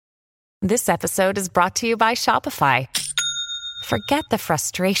This episode is brought to you by Shopify. Forget the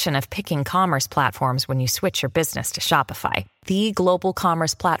frustration of picking commerce platforms when you switch your business to Shopify, the global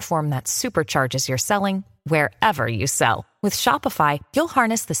commerce platform that supercharges your selling wherever you sell. With Shopify, you'll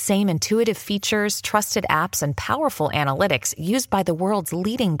harness the same intuitive features, trusted apps, and powerful analytics used by the world's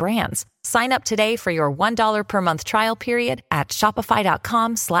leading brands. Sign up today for your $1 per month trial period at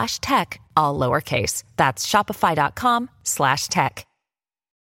shopify.com/tech, all lowercase. That's shopify.com/tech.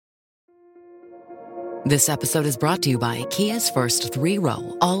 This episode is brought to you by Kia's first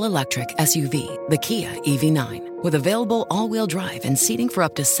 3-row, all-electric SUV, the Kia EV9, with available all-wheel drive and seating for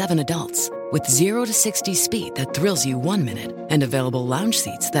up to 7 adults, with 0 to 60 speed that thrills you 1 minute and available lounge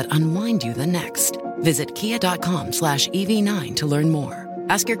seats that unwind you the next. Visit kia.com/EV9 to learn more.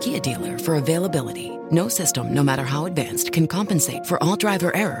 Ask your Kia dealer for availability. No system, no matter how advanced, can compensate for all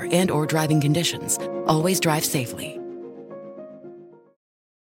driver error and or driving conditions. Always drive safely.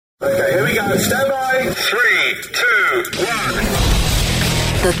 Okay, here we go. Stand by. 3, 2, 1.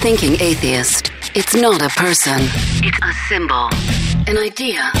 The Thinking Atheist. It's not a person. It's a symbol. An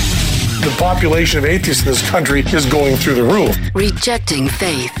idea. The population of atheists in this country is going through the roof. Rejecting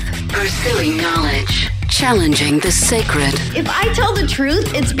faith. Pursuing knowledge. Challenging the sacred. If I tell the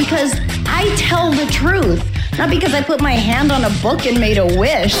truth, it's because I tell the truth, not because I put my hand on a book and made a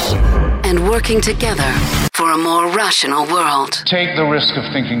wish. And working together for a more rational world. Take the risk of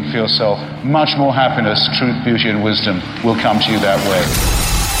thinking for yourself. Much more happiness, truth, beauty, and wisdom will come to you that way.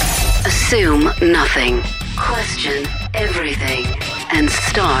 Assume nothing. Question everything. And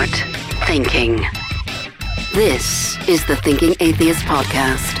start thinking. This is the Thinking Atheist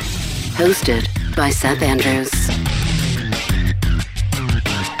Podcast, hosted by Seth Andrews.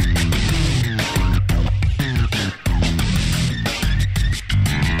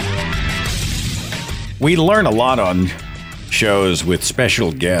 We learn a lot on shows with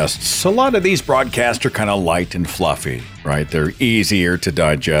special guests. A lot of these broadcasts are kind of light and fluffy, right? They're easier to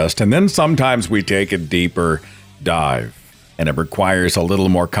digest. And then sometimes we take a deeper dive. And it requires a little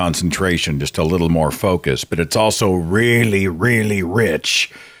more concentration, just a little more focus. But it's also really, really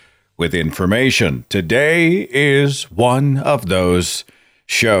rich with information. Today is one of those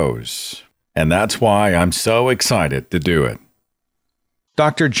shows. And that's why I'm so excited to do it.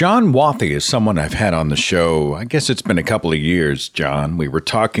 Dr. John Wathy is someone I've had on the show. I guess it's been a couple of years, John. We were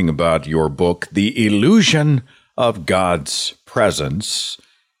talking about your book, The Illusion of God's Presence.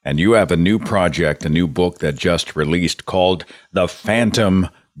 And you have a new project, a new book that just released called The Phantom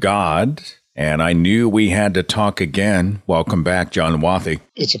God. And I knew we had to talk again. Welcome back, John Wathy.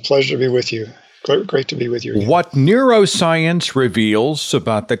 It's a pleasure to be with you. Great to be with you again. What neuroscience reveals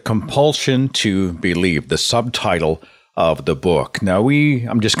about the compulsion to believe, the subtitle of the book. Now,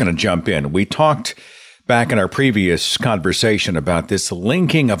 I'm just going to jump in. We talked back in our previous conversation about this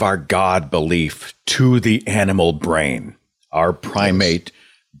linking of our God belief to the animal brain, our primate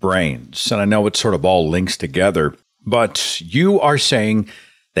brains. And I know it sort of all links together, but you are saying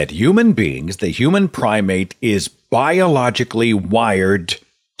that human beings, the human primate, is biologically wired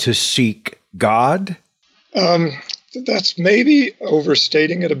to seek God? That's maybe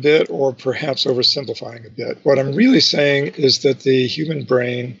overstating it a bit or perhaps oversimplifying a bit. What I'm really saying is that the human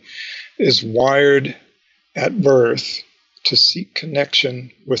brain is wired at birth to seek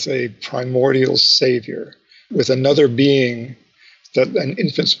connection with a primordial savior, with another being that an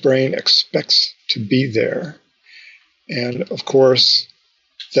infant's brain expects to be there. And of course,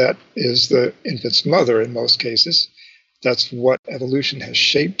 that is the infant's mother in most cases. That's what evolution has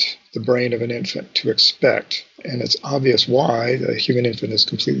shaped the brain of an infant to expect. And it's obvious why the human infant is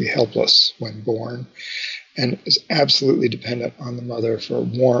completely helpless when born and is absolutely dependent on the mother for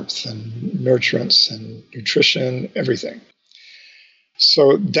warmth and nurturance and nutrition, everything.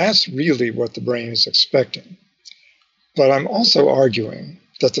 So that's really what the brain is expecting. But I'm also arguing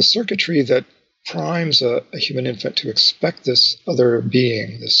that the circuitry that primes a human infant to expect this other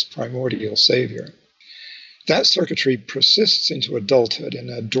being, this primordial savior, that circuitry persists into adulthood in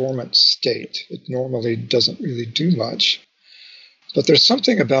a dormant state. It normally doesn't really do much. But there's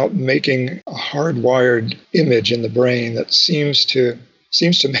something about making a hardwired image in the brain that seems to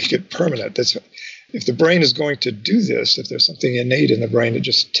make it permanent. If the brain is going to do this, if there's something innate in the brain, it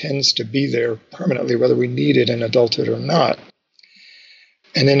just tends to be there permanently, whether we need it in adulthood or not.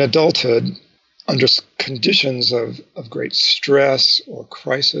 And in adulthood, under conditions of great stress or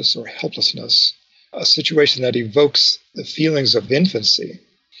crisis or helplessness, a situation that evokes the feelings of infancy,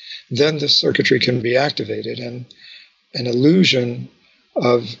 then the circuitry can be activated and an illusion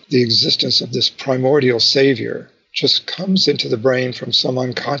of the existence of this primordial savior just comes into the brain from some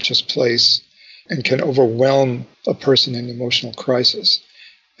unconscious place and can overwhelm a person in emotional crisis.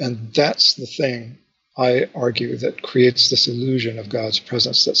 And that's the thing, I argue, that creates this illusion of God's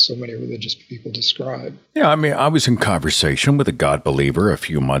presence that so many religious people describe. Yeah, I mean, I was in conversation with a God believer a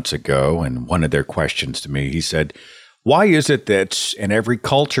few months ago, and one of their questions to me, he said, why is it that in every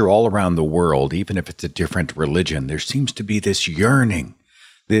culture all around the world, even if it's a different religion, there seems to be this yearning,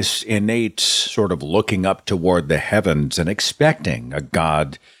 this innate sort of looking up toward the heavens and expecting a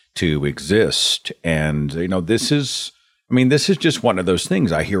God to exist? And, this is just one of those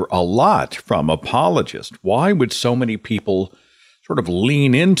things I hear a lot from apologists. Why would so many people sort of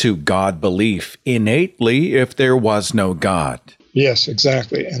lean into God belief innately if there was no God? Yes,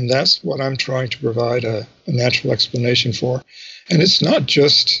 exactly. And that's what I'm trying to provide a natural explanation for. And it's not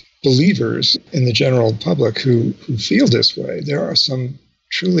just believers in the general public who feel this way. There are some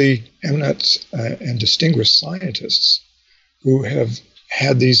truly eminent and distinguished scientists who have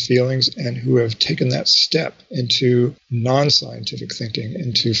had these feelings and who have taken that step into non-scientific thinking,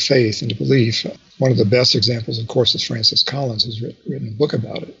 into faith, into belief. One of the best examples, of course, is Francis Collins, who's written a book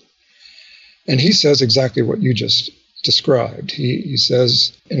about it. And he says exactly what you just described. He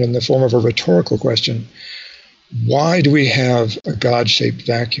says, in the form of a rhetorical question, why do we have a God-shaped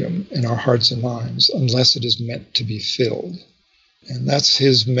vacuum in our hearts and minds unless it is meant to be filled? And that's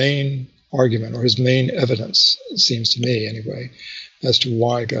his main argument, or his main evidence, it seems to me anyway, as to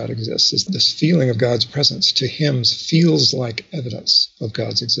why God exists. Is this feeling of God's presence to him feels like evidence of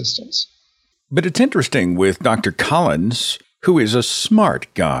God's existence. But it's interesting with Dr. Collins, who is a smart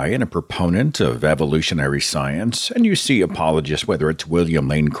guy and a proponent of evolutionary science, and you see apologists, whether it's William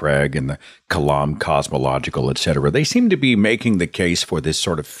Lane Craig and the Kalam Cosmological, etc., they seem to be making the case for this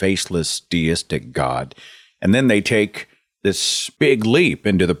sort of faceless deistic God. And then they take this big leap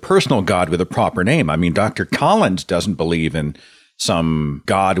into the personal God with a proper name. I mean, Dr. Collins doesn't believe in some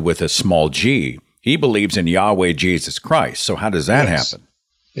God with a small g. He believes in Yahweh Jesus Christ. So how does that happen?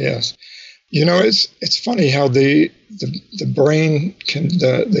 Yes. It's funny how the brain can,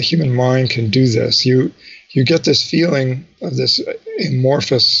 the human mind can do this. You get this feeling of this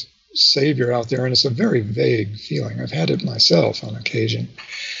amorphous savior out there, and it's a very vague feeling. I've had it myself on occasion.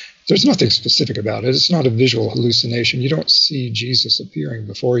 There's nothing specific about it. It's not a visual hallucination. You don't see Jesus appearing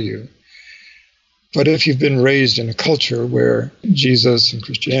before you. But if you've been raised in a culture where Jesus and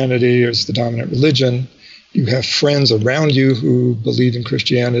Christianity is the dominant religion, you have friends around you who believe in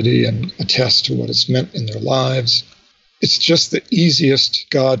Christianity and attest to what it's meant in their lives. It's just the easiest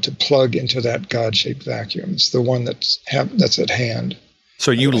God to plug into that God-shaped vacuum. It's the one that's at hand.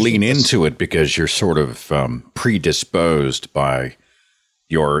 So you lean into it because you're sort of predisposed by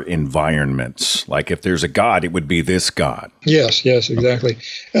your environments. Like if there's a God, it would be this God. Yes, exactly.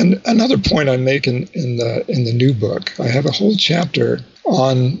 And another point I make in the new book, I have a whole chapter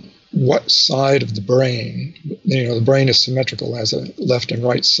on what side of the brain, the brain is symmetrical, has a left and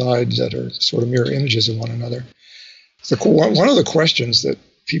right side that are sort of mirror images of one another. One of the questions that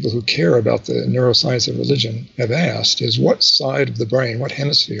people who care about the neuroscience of religion have asked is what side of the brain, what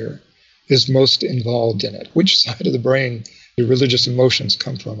hemisphere is most involved in it? Which side of the brain do religious emotions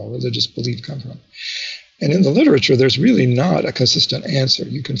come from, or religious belief come from? And in the literature, there's really not a consistent answer.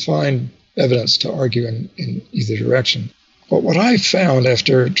 You can find evidence to argue in either direction. But what I found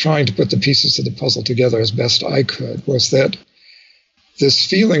after trying to put the pieces of the puzzle together as best I could was that this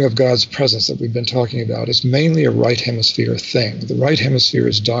feeling of God's presence that we've been talking about is mainly a right hemisphere thing. The right hemisphere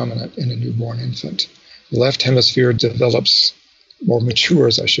is dominant in a newborn infant. The left hemisphere develops, or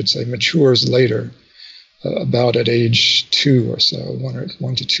matures, I should say, matures later, about at age 2 or so,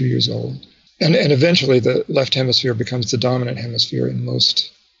 1 to 2 years old. And eventually the left hemisphere becomes the dominant hemisphere in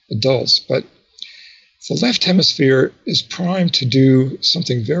most adults. But the left hemisphere is primed to do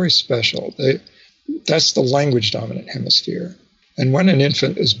something very special. That's the language dominant hemisphere. And when an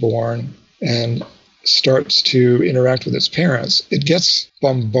infant is born and starts to interact with its parents, it gets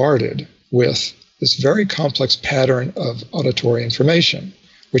bombarded with this very complex pattern of auditory information,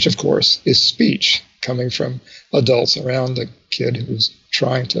 which of course is speech coming from adults around the kid who's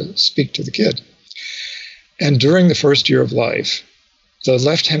trying to speak to the kid. And during the first year of life, the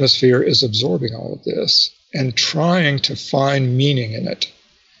left hemisphere is absorbing all of this and trying to find meaning in it.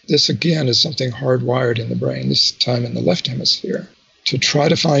 This, again, is something hardwired in the brain, this time in the left hemisphere, to try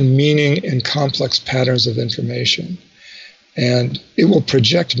to find meaning in complex patterns of information. And it will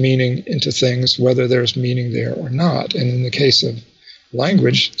project meaning into things, whether there's meaning there or not. And in the case of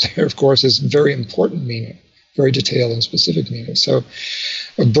language, there, of course, is very important meaning, very detailed and specific meaning. So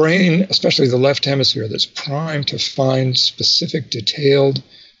a brain, especially the left hemisphere, that's primed to find specific, detailed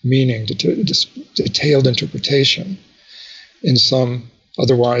meaning, detailed interpretation in some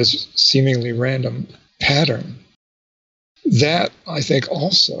otherwise seemingly random pattern, That, I think,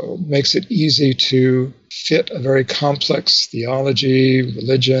 also makes it easy to fit a very complex theology,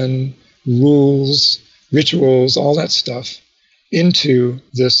 religion, rules, rituals, all that stuff into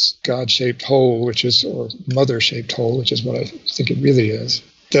this God-shaped hole, or mother-shaped hole, which is what I think it really is,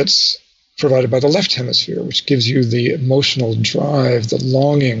 that's provided by the left hemisphere, which gives you the emotional drive, the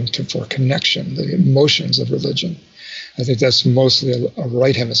longing for connection, the emotions of religion. I think that's mostly a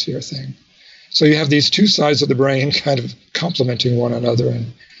right hemisphere thing. So you have these two sides of the brain kind of complementing one another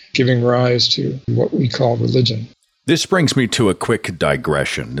and giving rise to what we call religion. This brings me to a quick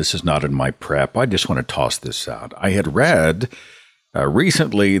digression. This is not in my prep. I just want to toss this out. I had read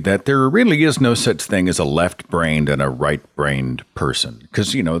recently that there really is no such thing as a left-brained and a right-brained person.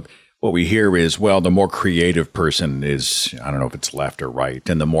 Because, what we hear is, well, the more creative person is, I don't know if it's left or right,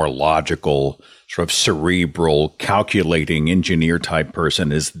 and the more logical, sort of cerebral, calculating engineer type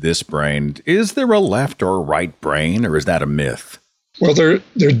person is this brain. Is there a left or right brain, or is that a myth? Well, there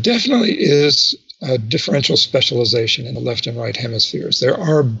definitely is a differential specialization in the left and right hemispheres. There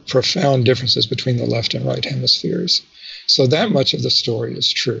are profound differences between the left and right hemispheres. So that much of the story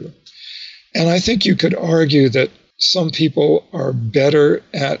is true. And I think you could argue that some people are better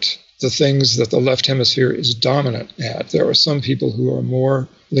at the things that the left hemisphere is dominant at. There are some people who are more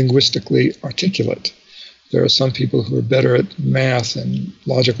linguistically articulate. There are some people who are better at math and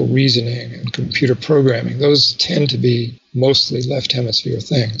logical reasoning and computer programming. Those tend to be mostly left hemisphere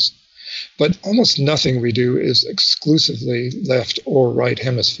things. But almost nothing we do is exclusively left or right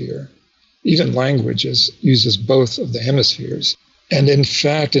hemisphere. Even language uses both of the hemispheres. And in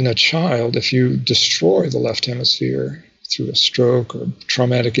fact, in a child, if you destroy the left hemisphere through a stroke or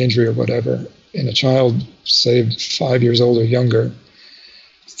traumatic injury or whatever, in a child, say 5 years old or younger,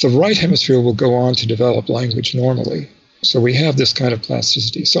 the right hemisphere will go on to develop language normally. So we have this kind of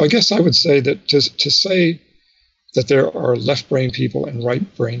plasticity. So I guess I would say that to say that there are left brain people and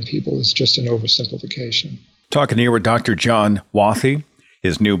right brain people is just an oversimplification. Talking here with Dr. John Wathi.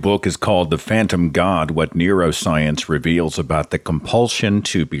 His new book is called The Phantom God, What Neuroscience Reveals About the Compulsion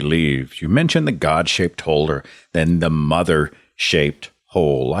to Believe. You mentioned the God-shaped hole, or then the mother-shaped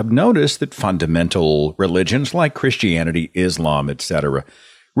hole. I've noticed that fundamental religions like Christianity, Islam, etc.,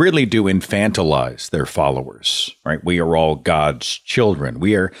 really do infantilize their followers, right? We are all God's children.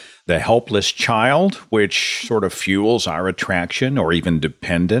 We are the helpless child, which sort of fuels our attraction or even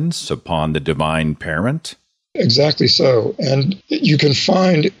dependence upon the divine parent. Exactly so. And you can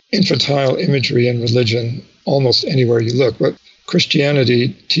find infantile imagery in religion almost anywhere you look. But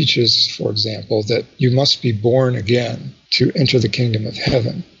Christianity teaches, for example, that you must be born again to enter the kingdom of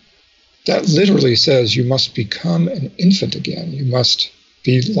heaven. That literally says you must become an infant again. You must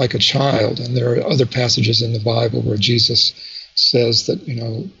be like a child. And there are other passages in the Bible where Jesus says that,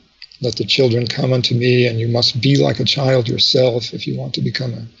 let the children come unto me, and you must be like a child yourself if you want to be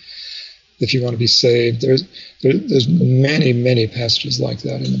saved. There's many, many passages like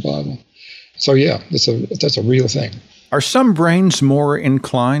that in the Bible. So yeah, that's a real thing. Are some brains more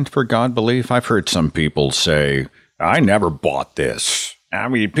inclined for God belief? I've heard some people say, I never bought this. I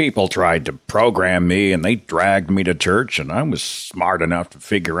mean, people tried to program me and they dragged me to church, and I was smart enough to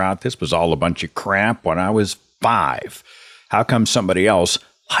figure out this was all a bunch of crap when I was 5. How come somebody else,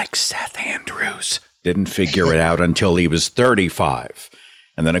 like Seth Andrews, didn't figure it out until he was 35?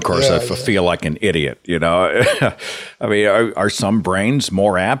 And then, of course, I feel like an idiot, I mean, are some brains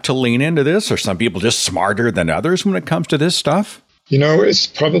more apt to lean into this? Are some people just smarter than others when it comes to this stuff? It's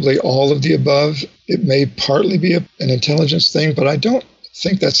probably all of the above. It may partly be an intelligence thing, but I don't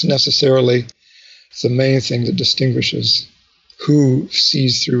think that's necessarily the main thing that distinguishes who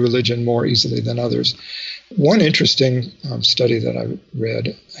sees through religion more easily than others. One interesting study that I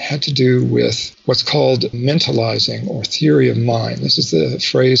read had to do with what's called mentalizing, or theory of mind. This is the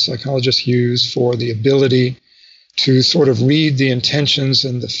phrase psychologists use for the ability to sort of read the intentions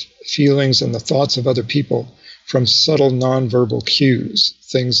and the feelings and the thoughts of other people from subtle nonverbal cues,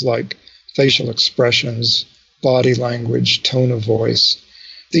 things like facial expressions, body language, tone of voice.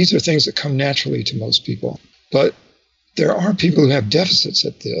 These are things that come naturally to most people. But there are people who have deficits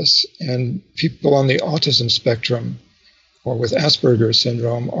at this, and people on the autism spectrum or with Asperger's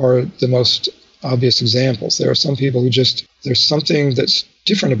syndrome are the most obvious examples. There are some people who there's something that's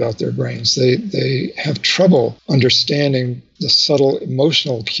different about their brains. They have trouble understanding the subtle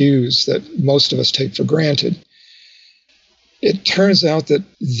emotional cues that most of us take for granted. It turns out that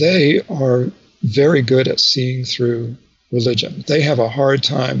they are very good at seeing through religion. They have a hard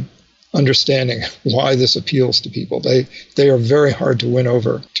time understanding why this appeals to people. They are very hard to win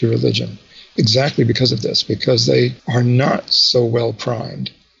over to religion, exactly because of this, because they are not so well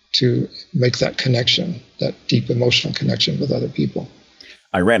primed. to make that connection, that deep emotional connection with other people.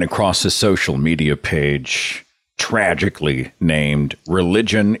 I ran across a social media page tragically named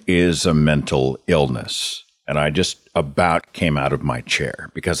 "Religion is a Mental Illness." And I just about came out of my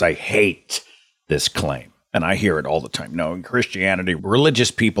chair because I hate this claim. And I hear it all the time. No, in Christianity, religious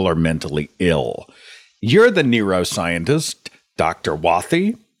people are mentally ill. You're the neuroscientist, Dr.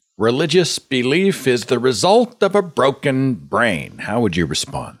 Wathi. Religious belief is the result of a broken brain. How would you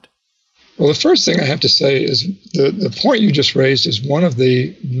respond? Well, the first thing I have to say is the point you just raised is one of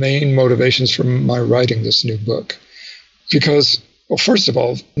the main motivations for my writing this new book. Because, well, first of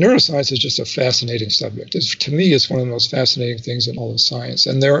all, neuroscience is just a fascinating subject. To me, it's one of the most fascinating things in all of science.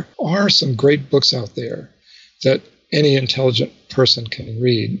 And there are some great books out there that any intelligent person can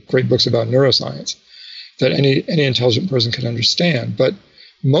read, great books about neuroscience, that any intelligent person can understand. But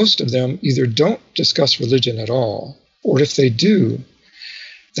most of them either don't discuss religion at all, or if they do,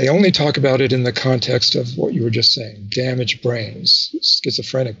 they only talk about it in the context of what you were just saying, damaged brains,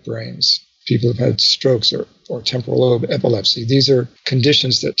 schizophrenic brains, people who've had strokes or temporal lobe epilepsy. These are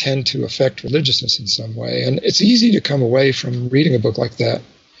conditions that tend to affect religiousness in some way. And it's easy to come away from reading a book like that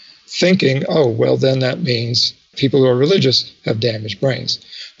thinking, oh, well, then that means people who are religious have damaged brains.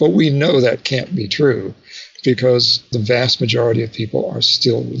 But we know that can't be true because the vast majority of people are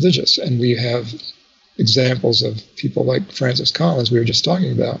still religious. And we have examples of people like Francis Collins, we were just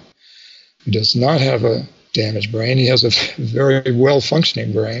talking about, who does not have a damaged brain. He has a very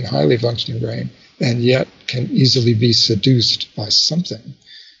well-functioning brain, highly functioning brain, and yet can easily be seduced by something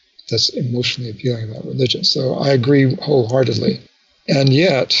that's emotionally appealing about religion. So I agree wholeheartedly. And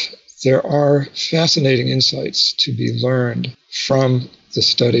yet, there are fascinating insights to be learned from the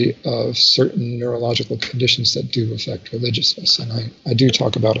study of certain neurological conditions that do affect religiousness. And I do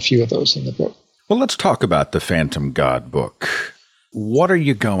talk about a few of those in the book. Well, let's talk about the Phantom God book. What are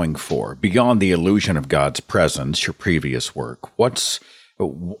you going for? Beyond the illusion of God's presence, your previous work,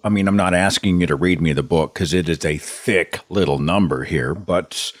 I'm not asking you to read me the book because it is a thick little number here,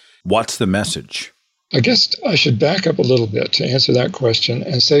 but what's the message? I guess I should back up a little bit to answer that question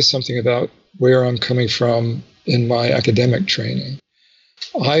and say something about where I'm coming from in my academic training.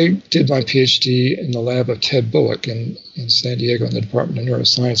 I did my PhD in the lab of Ted Bullock in San Diego in the Department of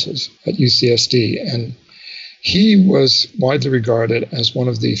Neurosciences at UCSD, and he was widely regarded as one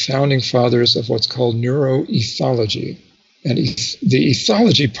of the founding fathers of what's called neuroethology. And the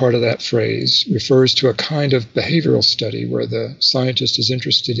ethology part of that phrase refers to a kind of behavioral study where the scientist is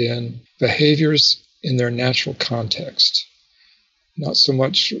interested in behaviors in their natural context. Not so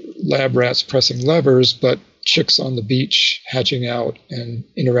much lab rats pressing levers, but chicks on the beach hatching out and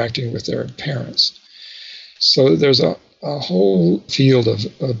interacting with their parents. So there's a whole field of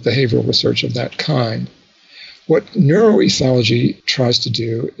behavioral research of that kind. What neuroethology tries to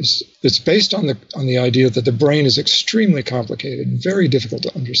do is it's based on the idea that the brain is extremely complicated, very difficult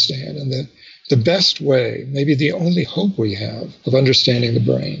to understand, and the best way, maybe the only hope we have of understanding the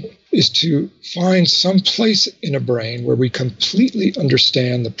brain, is to find some place in a brain where we completely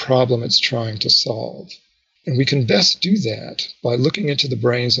understand the problem it's trying to solve. And we can best do that by looking into the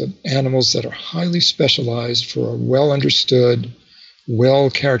brains of animals that are highly specialized for a well-understood,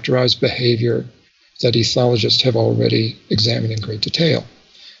 well-characterized behavior that ethologists have already examined in great detail.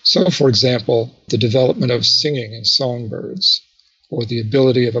 So, for example, the development of singing in songbirds, or the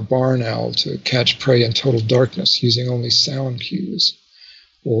ability of a barn owl to catch prey in total darkness using only sound cues,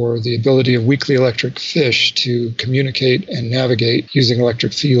 or the ability of weakly electric fish to communicate and navigate using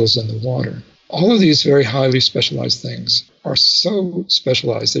electric fields in the water. All of these very highly specialized things are so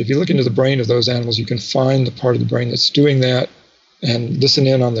specialized that if you look into the brain of those animals, you can find the part of the brain that's doing that and listen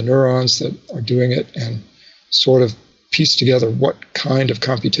in on the neurons that are doing it and sort of piece together what kind of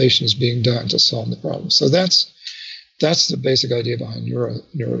computation is being done to solve the problem. So that's the basic idea behind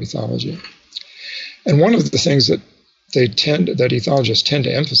neuroethology. And one of the things that ethologists tend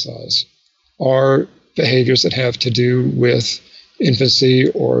to emphasize are behaviors that have to do with infancy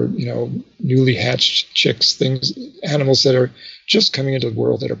or, newly hatched chicks, animals that are just coming into the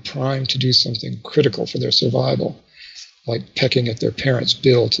world that are primed to do something critical for their survival, like pecking at their parents'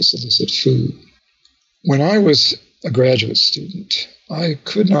 bill to solicit food. When I was a graduate student, I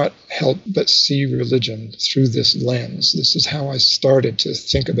could not help but see religion through this lens. This is how I started to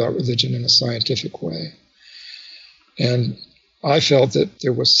think about religion in a scientific way. And I felt that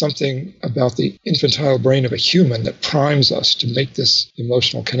there was something about the infantile brain of a human that primes us to make this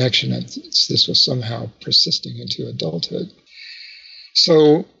emotional connection, and this was somehow persisting into adulthood.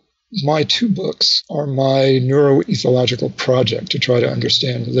 So my two books are my neuroethological project to try to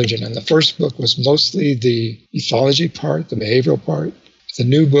understand religion. And the first book was mostly the ethology part, the behavioral part. The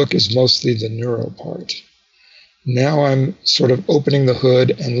new book is mostly the neuro part. Now I'm sort of opening the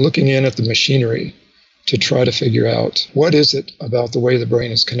hood and looking in at the machinery to try to figure out what is it about the way the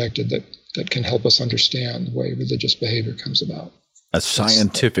brain is connected that can help us understand the way religious behavior comes about. A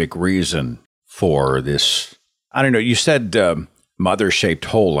scientific reason for this. I don't know, you said mother-shaped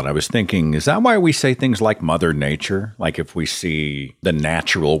hole, and I was thinking, is that why we say things like Mother Nature? Like if we see the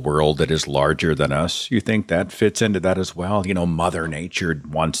natural world that is larger than us, you think that fits into that as well? You know, Mother Nature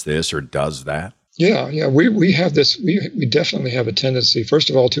wants this or does that? Yeah. We have this, we definitely have a tendency, first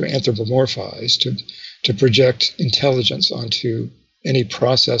of all, to anthropomorphize, to project intelligence onto any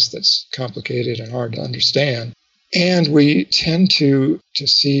process that's complicated and hard to understand. And we tend to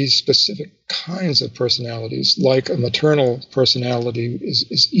see specific kinds of personalities, like a maternal personality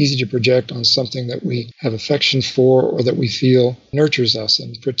is easy to project on something that we have affection for or that we feel nurtures us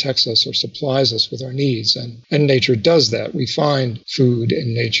and protects us or supplies us with our needs. And nature does that. We find food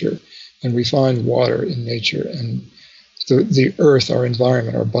in nature, and we find water in nature. And the earth, our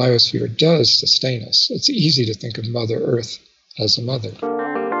environment, our biosphere does sustain us. It's easy to think of Mother Earth as a mother.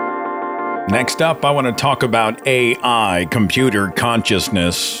 Next up, I want to talk about AI, computer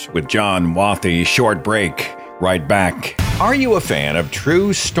consciousness, with John Wathy. Short break, right back. Are you a fan of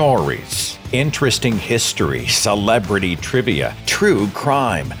true stories, interesting history, celebrity trivia, true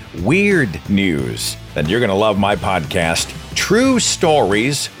crime, weird news? Then you're going to love my podcast, True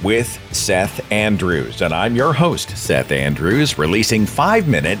Stories with Seth Andrews. And I'm your host, Seth Andrews, releasing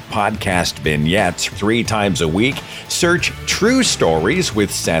 5-minute podcast vignettes 3 times a week. Search True Stories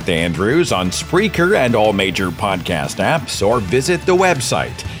with Seth Andrews on Spreaker and all major podcast apps, or visit the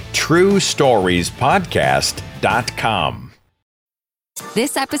website, truestoriespodcast.com.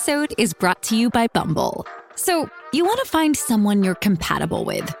 This episode is brought to you by Bumble. So, you want to find someone you're compatible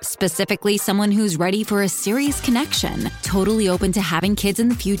with, specifically someone who's ready for a serious connection, totally open to having kids in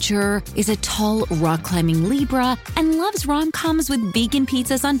the future, is a tall, rock-climbing Libra, and loves rom-coms with vegan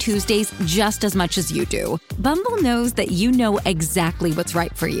pizzas on Tuesdays just as much as you do. Bumble knows that you know exactly what's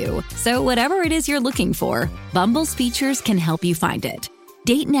right for you. So whatever it is you're looking for, Bumble's features can help you find it.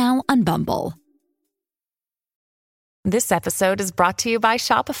 Date now on Bumble. This episode is brought to you by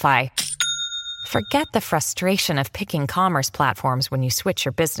Shopify. Forget the frustration of picking commerce platforms when you switch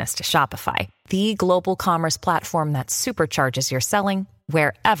your business to Shopify, the global commerce platform that supercharges your selling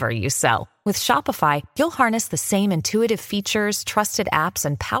wherever you sell. With Shopify, you'll harness the same intuitive features, trusted apps,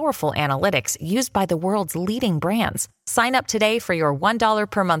 and powerful analytics used by the world's leading brands. Sign up today for your $1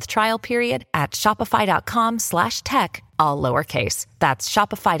 per month trial period at shopify.com/tech, all lowercase. That's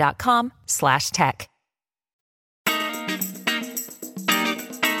shopify.com/tech.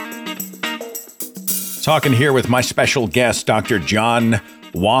 Talking here with my special guest, Dr. John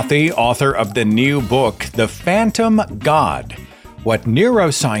Wathy, author of the new book, The Phantom God, What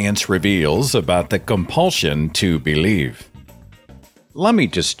Neuroscience Reveals About the Compulsion to Believe. Let me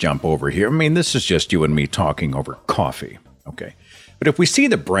just jump over here. I mean, this is just you and me talking over coffee, okay? But if we see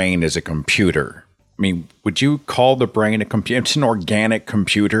the brain as a computer, I mean, would you call the brain a computer? It's an organic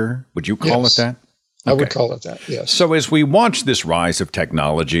computer. Would you call it that? I would call it that, yes. So as we watch this rise of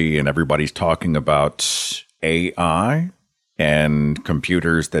technology and everybody's talking about AI and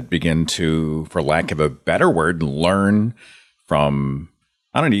computers that begin to, for lack of a better word, learn from,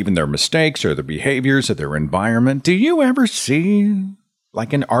 I don't know, even their mistakes or the behaviors of their environment, do you ever see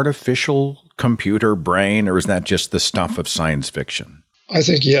like an artificial computer brain, or is that just the stuff of science fiction? I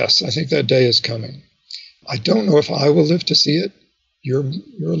think yes. I think that day is coming. I don't know if I will live to see it. You're a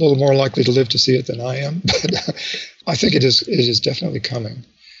little more likely to live to see it than I am, but I think it is definitely coming.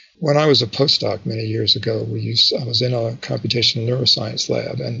 When I was a postdoc many years ago, I was in a computational neuroscience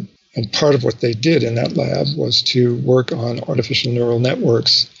lab, and part of what they did in that lab was to work on artificial neural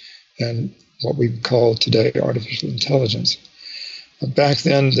networks and what we call today artificial intelligence. Back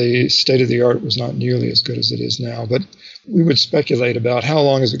then, the state of the art was not nearly as good as it is now, but we would speculate about how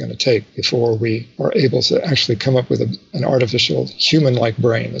long is it going to take before we are able to actually come up with an artificial human-like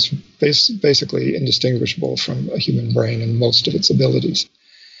brain that's basically indistinguishable from a human brain in most of its abilities.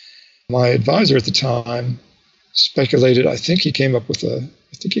 My advisor at the time speculated, I think he came up with the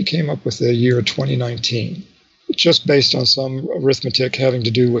year 2019, just based on some arithmetic having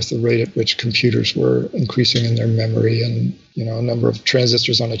to do with the rate at which computers were increasing in their memory and, a number of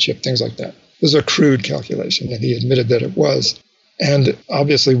transistors on a chip, things like that. It was a crude calculation, and he admitted that it was. And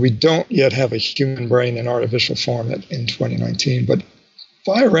obviously, we don't yet have a human brain in artificial form in 2019, but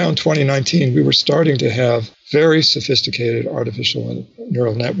by around 2019, we were starting to have very sophisticated artificial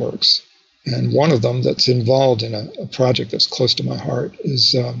neural networks. And one of them that's involved in a project that's close to my heart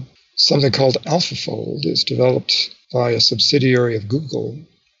is something called AlphaFold. It's developed by a subsidiary of Google.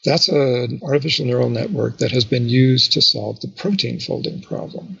 That's an artificial neural network that has been used to solve the protein folding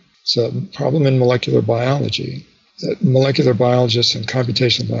problem. It's a problem in molecular biology that molecular biologists and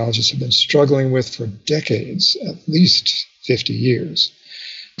computational biologists have been struggling with for decades, at least 50 years.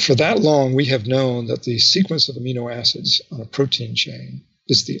 For that long, we have known that the sequence of amino acids on a protein chain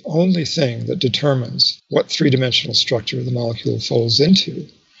is the only thing that determines what three-dimensional structure the molecule folds into.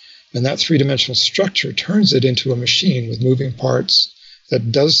 And that three-dimensional structure turns it into a machine with moving parts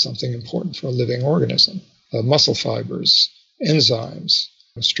that does something important for a living organism. Muscle fibers, enzymes,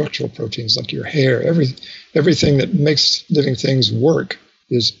 structural proteins like your hair, everything that makes living things work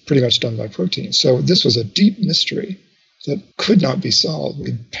is pretty much done by proteins. So this was a deep mystery that could not be solved.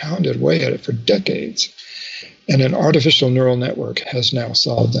 We pounded away at it for decades. And an artificial neural network has now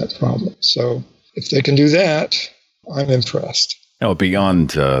solved that problem. So if they can do that, I'm impressed. Now, beyond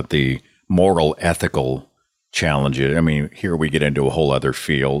the moral, ethical challenges, I mean, here we get into a whole other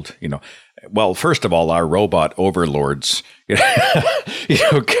field. Well, first of all, our robot overlords, that's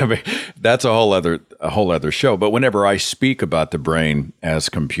a whole other show. But whenever I speak about the brain as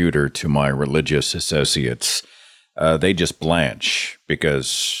computer to my religious associates, they just blanch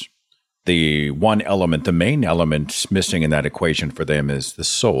because the one element, the main element missing in that equation for them is the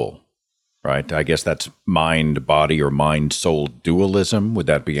soul, right? I guess that's mind-body or mind-soul dualism. Would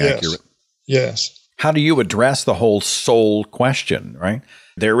that be accurate? Yes. How do you address the whole soul question, right?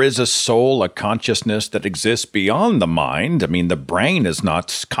 There is a soul, a consciousness that exists beyond the mind. I mean, the brain is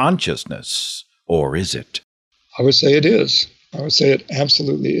not consciousness, or is it? I would say it is. I would say it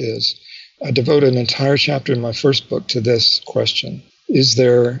absolutely is. I devote an entire chapter in my first book to this question. Is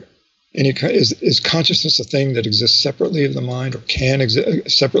consciousness a thing that exists separately of the mind or can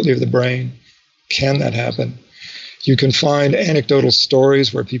exist separately of the brain? Can that happen? You can find anecdotal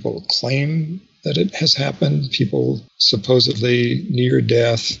stories where people claim that it has happened. People supposedly near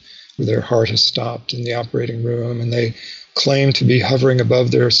death, where their heart has stopped in the operating room, and they claim to be hovering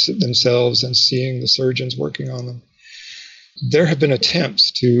above themselves and seeing the surgeons working on them. There have been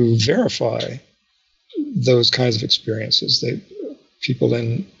attempts to verify those kinds of experiences. People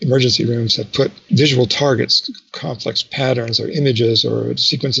in emergency rooms have put visual targets, complex patterns or images or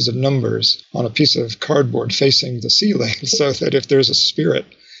sequences of numbers on a piece of cardboard facing the ceiling so that if there's a spirit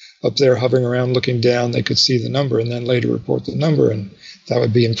up there hovering around looking down, they could see the number and then later report the number, and that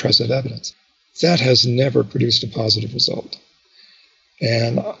would be impressive evidence. That has never produced a positive result.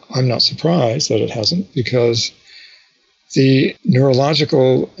 And I'm not surprised that it hasn't, because the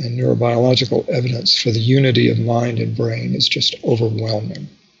neurological and neurobiological evidence for the unity of mind and brain is just overwhelming.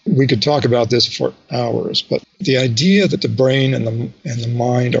 We could talk about this for hours, but the idea that the brain and the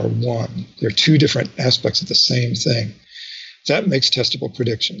mind are one, they're two different aspects of the same thing, that makes testable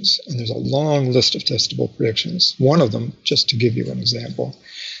predictions. And there's a long list of testable predictions. One of them, just to give you an example,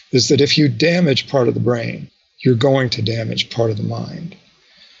 is that if you damage part of the brain, you're going to damage part of the mind.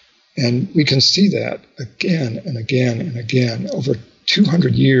 And we can see that again and again and again over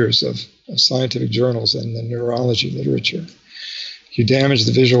 200 years of scientific journals and the neurology literature. You damage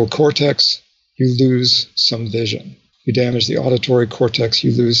the visual cortex, you lose some vision. You damage the auditory cortex,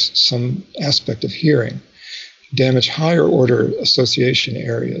 you lose some aspect of hearing. You damage higher order association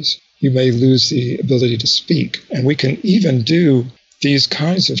areas, you may lose the ability to speak. And we can even do these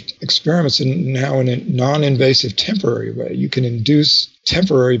kinds of experiments now in a non-invasive temporary way. You can induce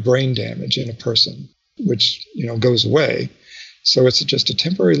temporary brain damage in a person, which goes away. So it's just a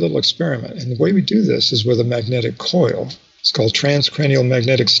temporary little experiment. And the way we do this is with a magnetic coil. It's called transcranial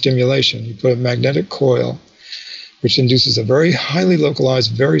magnetic stimulation. You put a magnetic coil, which induces a very highly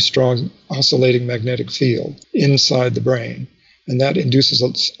localized, very strong oscillating magnetic field inside the brain. And that induces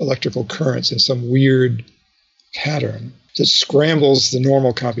electrical currents in some weird pattern that scrambles the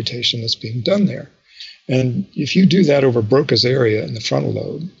normal computation that's being done there. And if you do that over Broca's area in the frontal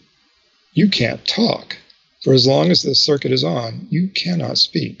lobe, you can't talk. For as long as the circuit is on, you cannot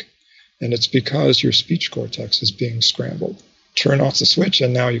speak. And it's because your speech cortex is being scrambled. Turn off the switch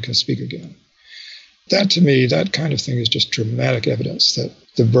and now you can speak again. That, to me, that kind of thing is just dramatic evidence that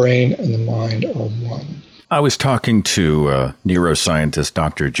the brain and the mind are one. I was talking to neuroscientist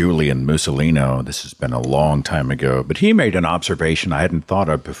Dr. Julian Mussolino. This has been a long time ago, but he made an observation I hadn't thought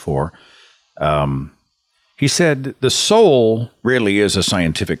of before. He said the soul really is a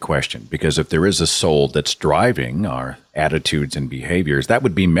scientific question, because if there is a soul that's driving our attitudes and behaviors, that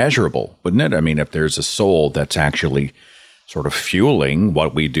would be measurable, wouldn't it? I mean, if there's a soul that's actually sort of fueling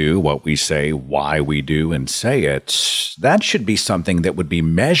what we do, what we say, why we do and say it, that should be something that would be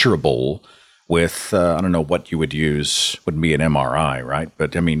measurable with, I don't know what you would use, wouldn't be an MRI, right?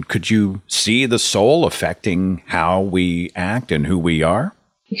 But I mean, could you see the soul affecting how we act and who we are?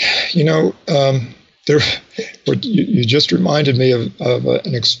 You just reminded me of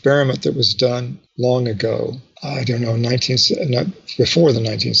an experiment that was done long ago. I don't know, before the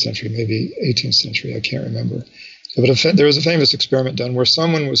 19th century, maybe 18th century, I can't remember. But there was a famous experiment done where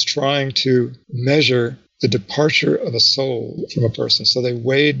someone was trying to measure the departure of a soul from a person. So they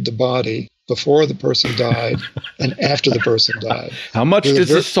weighed the body before the person died and after the person died. How much does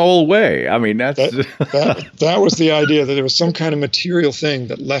the soul weigh? I mean, that was the idea, that there was some kind of material thing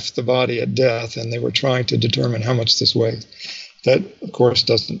that left the body at death, and they were trying to determine how much this weighs. That, of course,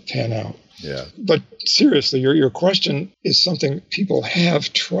 doesn't pan out. Yeah. But seriously, your question is something people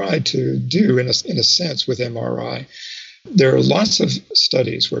have tried to do in a sense with MRI. There are lots of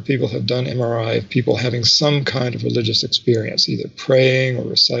studies where people have done MRI of people having some kind of religious experience, either praying or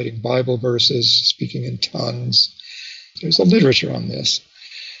reciting Bible verses, speaking in tongues. There's a literature on this.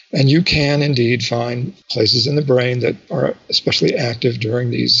 And you can indeed find places in the brain that are especially active during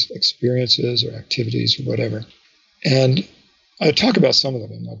these experiences or activities or whatever. And I talk about some of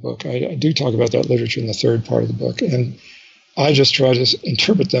them in my book. I do talk about that literature in the third part of the book. And I just try to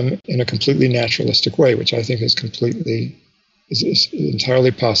interpret them in a completely naturalistic way, which I think is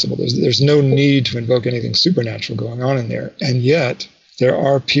entirely possible. There's no need to invoke anything supernatural going on in there. And yet, there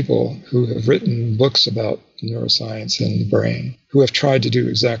are people who have written books about neuroscience and the brain who have tried to do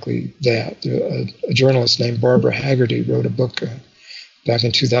exactly that. A journalist named Barbara Haggerty wrote a book back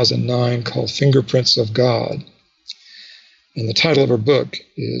in 2009 called Fingerprints of God. And the title of her book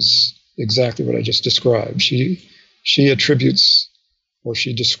is exactly what I just described. She attributes, or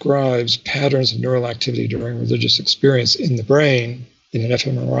she describes, patterns of neural activity during religious experience in the brain, in an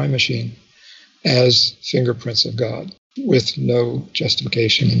fMRI machine, as fingerprints of God, with no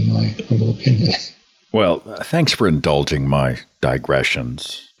justification, in my humble opinion. Well, thanks for indulging my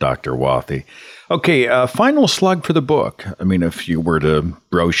digressions, Dr. Wathi. Okay, final slug for the book. I mean, if you were to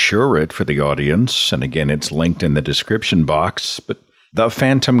brochure it for the audience, and again, it's linked in the description box, but The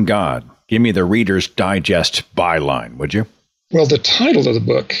Phantom God. Give me the Reader's Digest byline, would you? Well, the title of the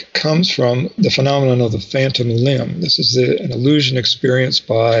book comes from the phenomenon of the phantom limb. This is an illusion experienced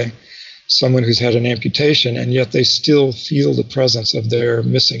by someone who's had an amputation, and yet they still feel the presence of their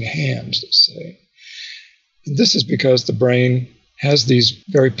missing hand, let's say. And this is because the brain has these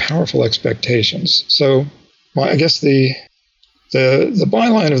very powerful expectations. So I guess the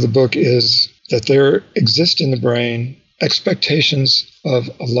byline of the book is that there exist in the brain expectations of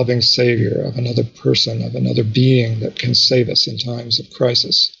a loving Savior, of another person, of another being that can save us in times of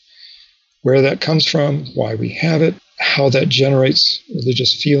crisis. Where that comes from, why we have it, how that generates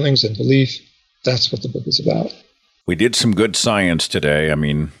religious feelings and belief, that's what the book is about. We did some good science today. I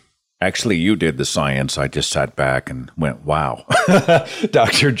mean, actually, you did the science. I just sat back and went, wow.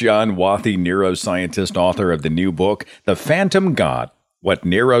 Dr. John Wathi, neuroscientist, author of the new book, The Phantom God, What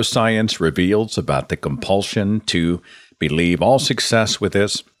Neuroscience Reveals About the Compulsion to Believe. All success with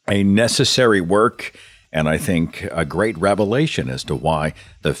this, a necessary work, and I think a great revelation as to why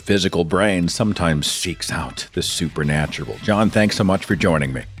the physical brain sometimes seeks out the supernatural. John, thanks so much for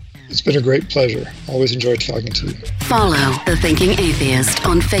joining me. It's been a great pleasure. Always enjoyed talking to you. Follow The Thinking Atheist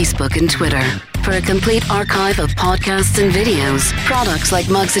on Facebook and Twitter for a complete archive of podcasts and videos, products like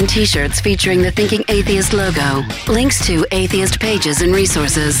mugs and t-shirts featuring the Thinking Atheist logo, links to atheist pages and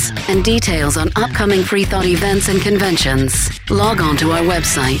resources, and details on upcoming Free Thought events and conventions. Log on to our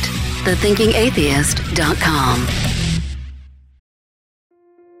website, thethinkingatheist.com.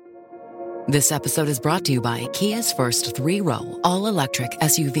 This episode is brought to you by Kia's first 3-row, all-electric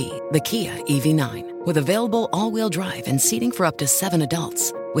SUV, the Kia EV9, with available all-wheel drive and seating for up to 7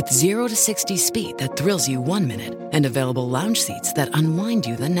 adults, with 0 to 60 speed that thrills you 1 minute, and available lounge seats that unwind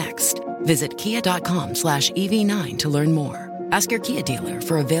you the next. Visit kia.com/EV9 to learn more. Ask your Kia dealer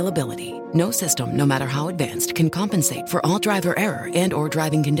for availability. No system, no matter how advanced, can compensate for all driver error and or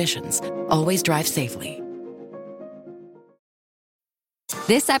driving conditions. Always drive safely.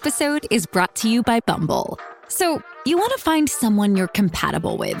 This episode is brought to you by Bumble. So, you want to find someone you're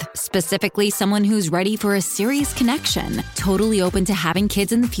compatible with, specifically someone who's ready for a serious connection, totally open to having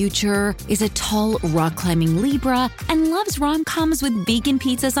kids in the future, is a tall, rock-climbing Libra, and loves rom-coms with vegan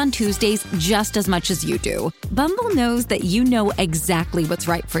pizzas on Tuesdays just as much as you do. Bumble knows that you know exactly what's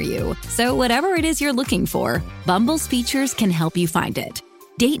right for you. So whatever it is you're looking for, Bumble's features can help you find it.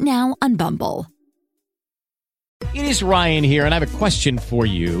 Date now on Bumble. It is Ryan here, and I have a question for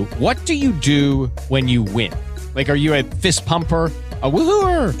you. What do you do when you win? Like, are you a fist pumper, a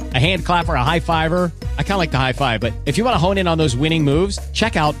woohooer, a hand clapper, a high fiver? I kind of like the high five, but if you want to hone in on those winning moves,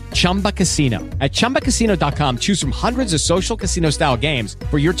 check out Chumba Casino. At ChumbaCasino.com, choose from hundreds of social casino style games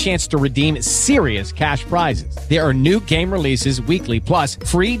for your chance to redeem serious cash prizes. There are new game releases weekly, plus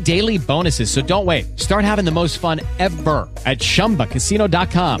free daily bonuses. So don't wait. Start having the most fun ever at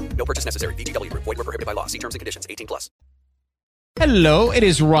ChumbaCasino.com. No purchase necessary. VGW Group. Void where prohibited by law. See terms and conditions. 18+. Hello, it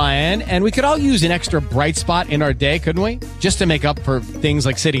is Ryan, and we could all use an extra bright spot in our day, couldn't we? Just to make up for things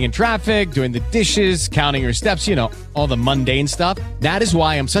like sitting in traffic, doing the dishes, counting your steps, you know, all the mundane stuff. That is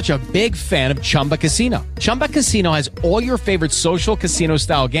why I'm such a big fan of Chumba Casino. Chumba Casino has all your favorite social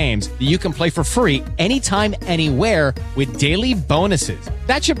casino-style games that you can play for free anytime, anywhere with daily bonuses.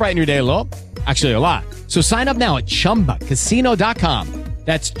 That should brighten your day a little. Actually, a lot. So sign up now at ChumbaCasino.com.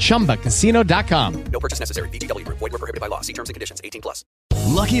 That's ChumbaCasino.com. No purchase necessary. VGW Group. Void where prohibited by law. See terms and conditions. 18+.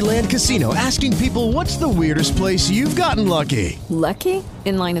 Lucky Land Casino, asking people, what's the weirdest place you've gotten lucky? Lucky?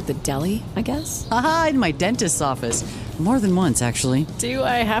 In line at the deli, I guess? Aha, in my dentist's office. More than once, actually. Do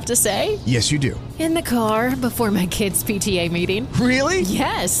I have to say? Yes, you do. In the car before my kids' PTA meeting. Really?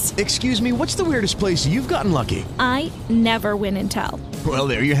 Yes. Excuse me, what's the weirdest place you've gotten lucky? I never win and tell. Well,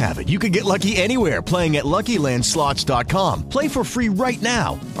 there you have it. You can get lucky anywhere, playing at LuckyLandSlots.com. Play for free right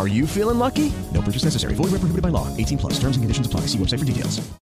now. Are you feeling lucky? No purchase necessary. Void where prohibited by law. 18+. Terms and conditions apply. See website for details.